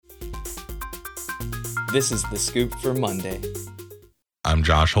This is The Scoop for Monday. I'm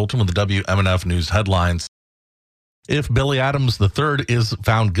Josh Holton with the WMNF News headlines. If Billy Adams III is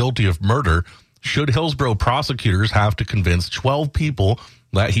found guilty of murder, should Hillsborough prosecutors have to convince 12 people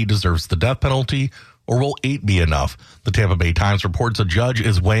that he deserves the death penalty, or will 8 be enough? The Tampa Bay Times reports a judge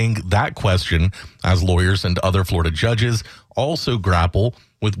is weighing that question as lawyers and other Florida judges also grapple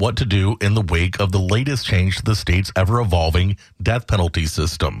with what to do in the wake of the latest change to the state's ever-evolving death penalty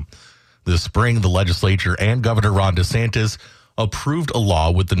system. This spring, the legislature and Governor Ron DeSantis approved a law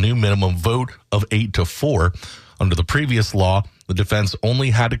with the new minimum vote of 8-4. Under the previous law, the defense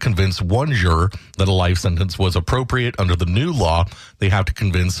only had to convince one juror that a life sentence was appropriate. Under the new law, they have to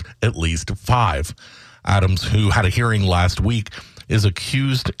convince at least 5. Adams, who had a hearing last week, is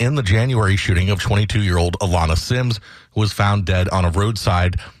accused in the January shooting of 22-year-old Alana Sims, who was found dead on a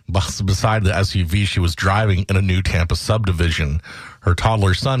roadside beside the SUV she was driving in a new Tampa subdivision. Her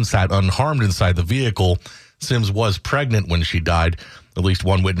toddler son sat unharmed inside the vehicle. Sims was pregnant when she died. At least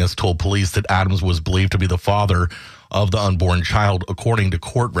one witness told police that Adams was believed to be the father of the unborn child, according to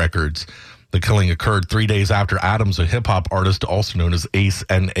court records. The killing occurred 3 days after Adams, a hip-hop artist also known as Ace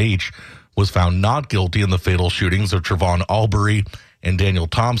NH, was found not guilty in the fatal shootings of Trevon Albury and Daniel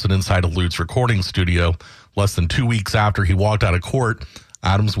Thompson inside a Lutz recording studio. Less than 2 weeks after he walked out of court,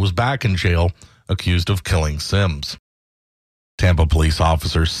 Adams was back in jail, accused of killing Sims. Tampa police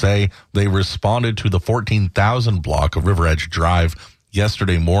officers say they responded to the 14,000 block of River Edge Drive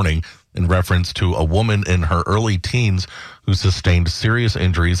yesterday morning in reference to a woman in her early teens who sustained serious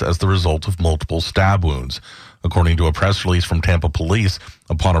injuries as the result of multiple stab wounds. According to a press release from Tampa police,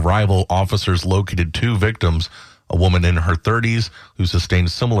 upon arrival, officers located 2 victims, a woman in her 30s who sustained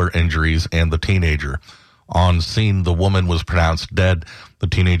similar injuries and the teenager. On scene, the woman was pronounced dead. The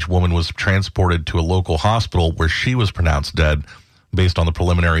teenage woman was transported to a local hospital where she was pronounced dead. Based on the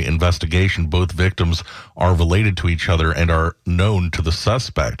preliminary investigation, both victims are related to each other and are known to the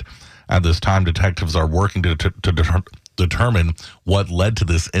suspect. At this time, detectives are working to determine what led to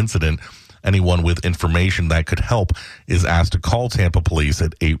this incident. Anyone with information that could help is asked to call Tampa Police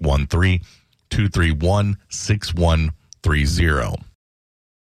at 813-231-6130.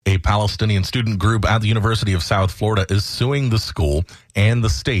 A Palestinian student group at the University of South Florida is suing the school and the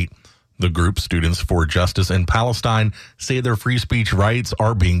state. The group, Students for Justice in Palestine, say their free speech rights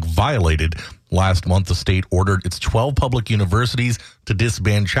are being violated. Last month, the state ordered its 12 public universities to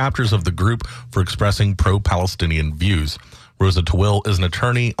disband chapters of the group for expressing pro-Palestinian views. Rosa Tawil is an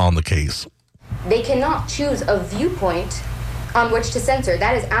attorney on the case. They cannot choose a viewpoint on which to censor.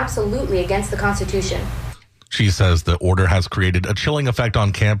 That is absolutely against the Constitution. She says the order has created a chilling effect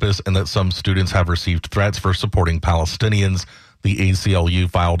on campus and that some students have received threats for supporting Palestinians. The ACLU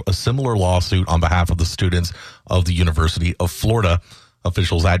filed a similar lawsuit on behalf of the students of the University of Florida.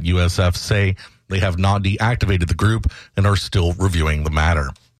 Officials at USF say they have not deactivated the group and are still reviewing the matter.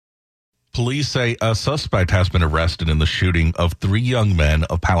 Police say a suspect has been arrested in the shooting of 3 young men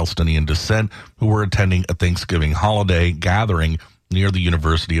of Palestinian descent who were attending a Thanksgiving holiday gathering near the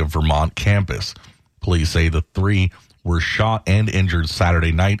University of Vermont campus. Police say the 3 were shot and injured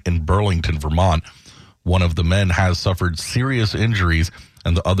Saturday night in Burlington, Vermont. One of the men has suffered serious injuries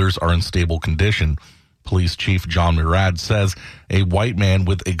and the others are in stable condition. Police Chief John Murad says a white man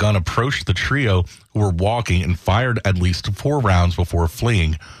with a gun approached the trio who were walking and fired at least 4 rounds before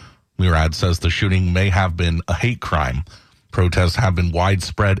fleeing. Murad says the shooting may have been a hate crime. Protests have been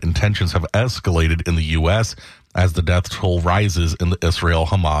widespread and tensions have escalated in the U.S. as the death toll rises in the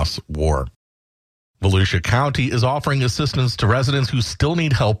Israel-Hamas war. Volusia County is offering assistance to residents who still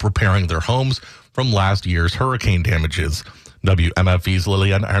need help repairing their homes from last year's hurricane damages. WMFE's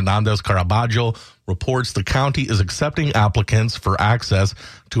Lilian Hernandez Caraballo reports the county is accepting applicants for access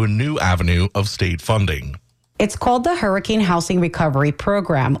to a new avenue of state funding. It's called the Hurricane Housing Recovery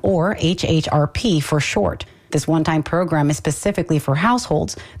Program, or HHRP for short. This one-time program is specifically for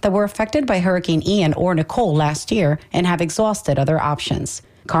households that were affected by Hurricane Ian or Nicole last year and have exhausted other options.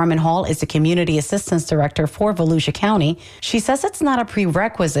 Carmen Hall is the Community Assistance Director for Volusia County. She says it's not a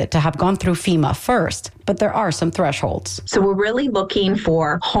prerequisite to have gone through FEMA first, but there are some thresholds. So we're really looking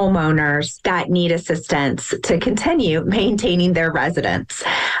for homeowners that need assistance to continue maintaining their residence.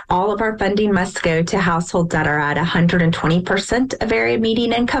 All of our funding must go to households that are at 120% of area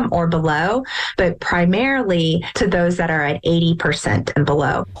median income or below, but primarily to those that are at 80% and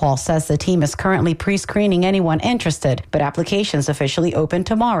below. Hall says the team is currently pre-screening anyone interested, but applications officially open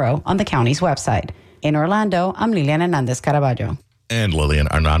tomorrow on the county's website. In Orlando, I'm Lilian Hernandez Caraballo. And Lilian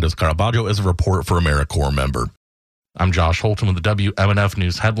Hernandez Caraballo is a report for AmeriCorps member. I'm Josh Holton with the WMNF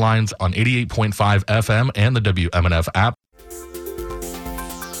News headlines on 88.5 FM and the WMNF app.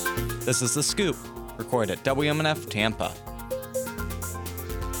 This is The Scoop. recorded at WMNF Tampa.